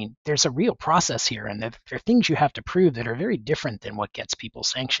actually, I mean, there's a real process here, and there are things you have to prove that are very different than what gets people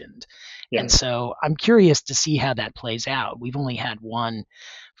sanctioned. And Yeah. so I'm curious to see how that plays out. We've only had one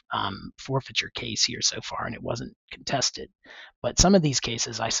forfeiture case here so far, and it wasn't contested. But some of these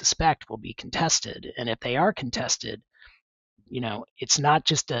cases, I suspect, will be contested, and if they are contested, it's not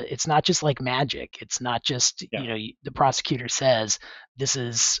just like magic. It's not just Yeah. the prosecutor says this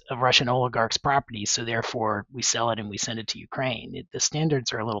is a Russian oligarch's property, so therefore we sell it and we send it to Ukraine. The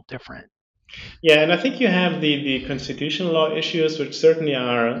standards are a little different. Yeah, and I think you have the constitutional law issues, which certainly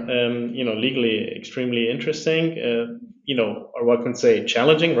are, legally extremely interesting, or what can say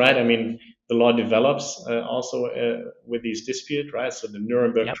challenging, right? I mean, the law develops also with these dispute, right? So the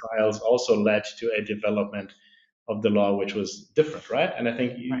Nuremberg Yep. trials also led to a development of the law, which was different, right? And I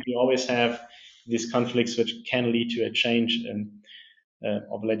think Right. you always have these conflicts which can lead to a change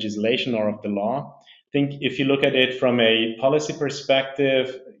of legislation or of the law. I think if you look at it from a policy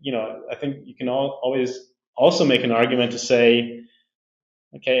perspective, I think you can always also make an argument to say,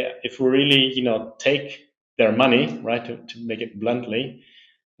 okay, if we really, take their money, right, to make it bluntly,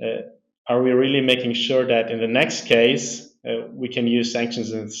 uh, are we really making sure that in the next case we can use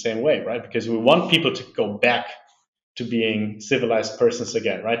sanctions in the same way, right? Because we want people to go back to being civilized persons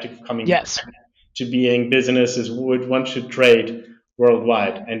again, right? To coming Yes. to being businesses would want to trade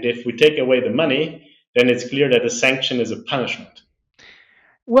worldwide. And if we take away the money, then it's clear that a sanction is a punishment.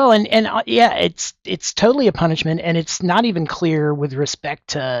 Well, and yeah, it's totally a punishment, and it's not even clear with respect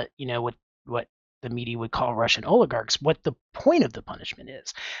to what the media would call Russian oligarchs what the point of the punishment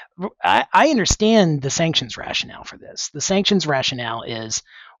is. I understand the sanctions rationale for this. The sanctions rationale is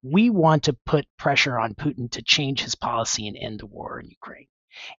we want to put pressure on Putin to change his policy and end the war in Ukraine.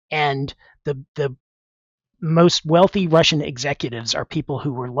 And the most wealthy Russian executives are people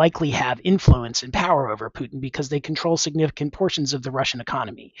who will likely have influence and power over Putin because they control significant portions of the Russian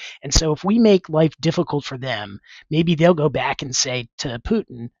economy. And so if we make life difficult for them, maybe they'll go back and say to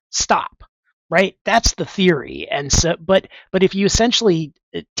Putin, stop. Right? That's the theory. And so but if you essentially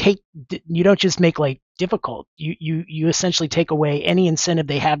take you don't just make life difficult. You essentially take away any incentive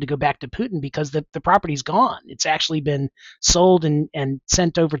they have to go back to Putin because the property's gone. It's actually been sold and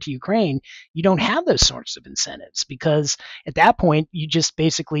sent over to Ukraine. You don't have those sorts of incentives because at that point you just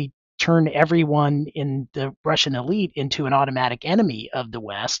basically turn everyone in the Russian elite into an automatic enemy of the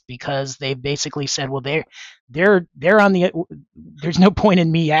West because they've basically said, well, they're on the there's no point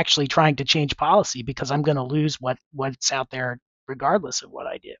in me actually trying to change policy because I'm going to lose what's out there regardless of what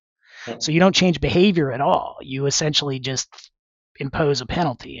I do. So you don't change behavior at all. You essentially just impose a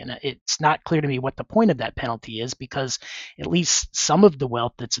penalty. And it's not clear to me what the point of that penalty is because at least some of the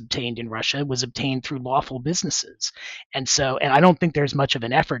wealth that's obtained in Russia was obtained through lawful businesses. And I don't think there's much of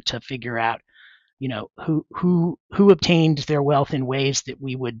an effort to figure out, who obtained their wealth in ways that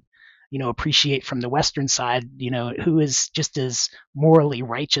we would appreciate from the Western side, who is just as morally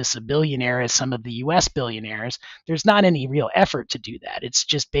righteous a billionaire as some of the US billionaires. There's not any real effort to do that. It's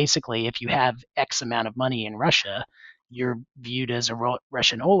just basically if you have X amount of money in Russia, you're viewed as a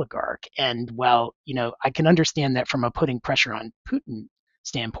Russian oligarch. And while, I can understand that from a putting pressure on Putin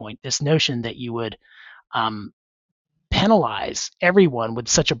standpoint, this notion that you would um, penalize everyone with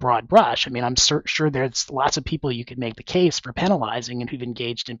such a broad brush. I mean, I'm sure there's lots of people you could make the case for penalizing and who've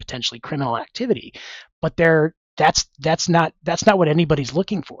engaged in potentially criminal activity, but that's not what anybody's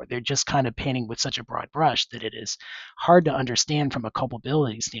looking for. They're just kind of painting with such a broad brush that it is hard to understand from a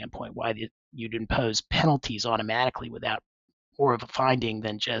culpability standpoint why you'd impose penalties automatically without more of a finding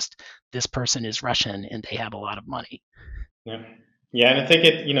than just this person is Russian and they have a lot of money. Yeah. Yeah, and I think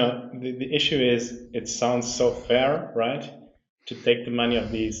the issue is it sounds so fair, right? To take the money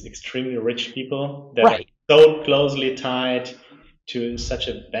of these extremely rich people that are Right. so closely tied to such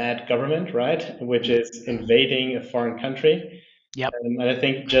a bad government, right? Which is invading a foreign country. Yep. And I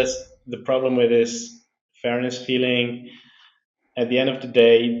think just the problem with this fairness feeling, at the end of the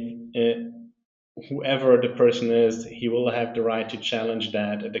day, whoever the person is, he will have the right to challenge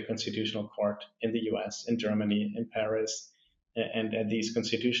that at the constitutional court in the US, in Germany, in Paris. And at these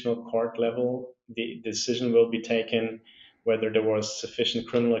constitutional court level, the decision will be taken whether there was sufficient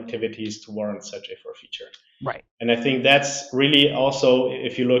criminal activities to warrant such a forfeiture. Right. And I think that's really also,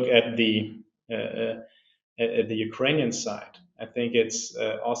 if you look at the Ukrainian side, I think it's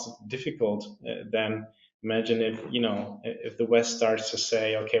also difficult then imagine if the West starts to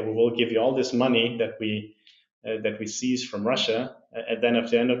say, okay, we will give you all this money that we seize from Russia, and then at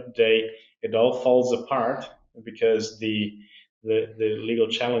the end of the day, it all falls apart because the legal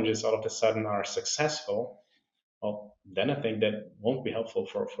challenges all of a sudden are successful. Well, then I think that won't be helpful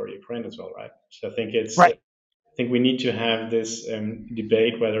for Ukraine as well, right? So I think Right. I think we need to have this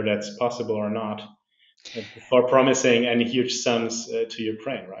debate whether that's possible or not before promising any huge sums to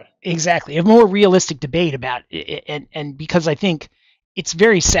Ukraine, right? Exactly. A more realistic debate about it, and because I think it's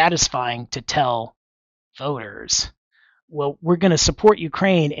very satisfying to tell voters, well, we're going to support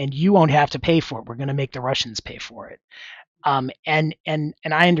Ukraine and you won't have to pay for it. We're going to make the Russians pay for it. And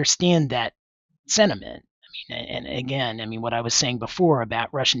I understand that sentiment. I mean, and again, I mean, what I was saying before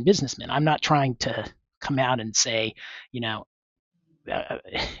about Russian businessmen, I'm not trying to come out and say,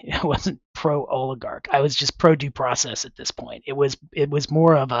 I wasn't pro oligarch. I was just pro due process at this point. It was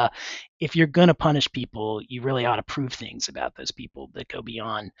more of a, if you're going to punish people, you really ought to prove things about those people that go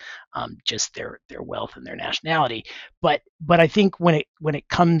beyond just their wealth and their nationality. But I think when it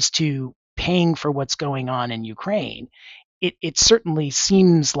comes to paying for what's going on in Ukraine, it certainly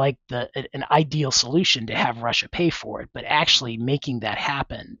seems like an ideal solution to have Russia pay for it, but actually making that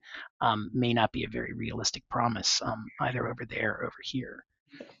happen may not be a very realistic promise either over there or over here.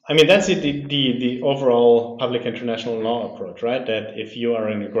 I mean, that's the overall public international law approach, right? That if you are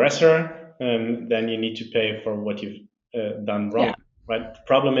an aggressor, then you need to pay for what you've done wrong, right? The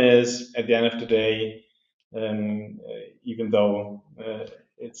problem is, at the end of the day, even though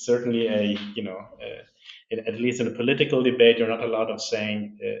it's certainly at least in a political debate, you're not allowed to say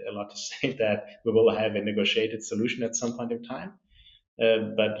that we will have a negotiated solution at some point in time.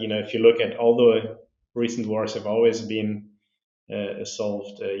 But if you look at all the recent wars, have always been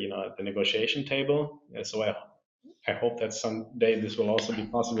solved, at the negotiation table. So I hope that someday this will also be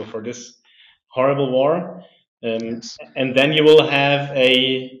possible for this horrible war. Yes. And then you will have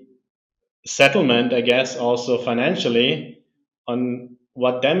a settlement, I guess, also financially on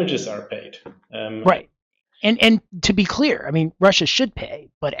what damages are paid. Right. And to be clear, I mean, Russia should pay,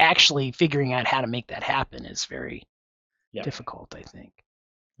 but actually figuring out how to make that happen is very difficult, I think.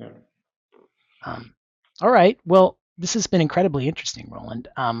 Yeah. All right. Well, this has been incredibly interesting, Roland.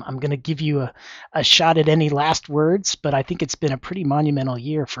 I'm going to give you a shot at any last words, but I think it's been a pretty monumental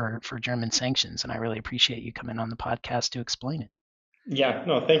year for German sanctions, and I really appreciate you coming on the podcast to explain it. Yeah,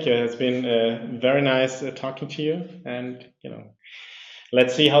 no, thank you. It's been very nice talking to you, and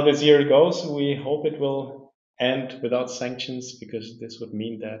let's see how this year goes. We hope it will end without sanctions, because this would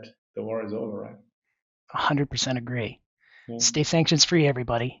mean that the war is over, right? 100% agree. Yeah. Stay sanctions free,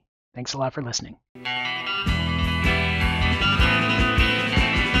 everybody. Thanks a lot for listening.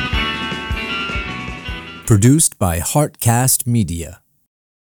 Produced by Heartcast Media.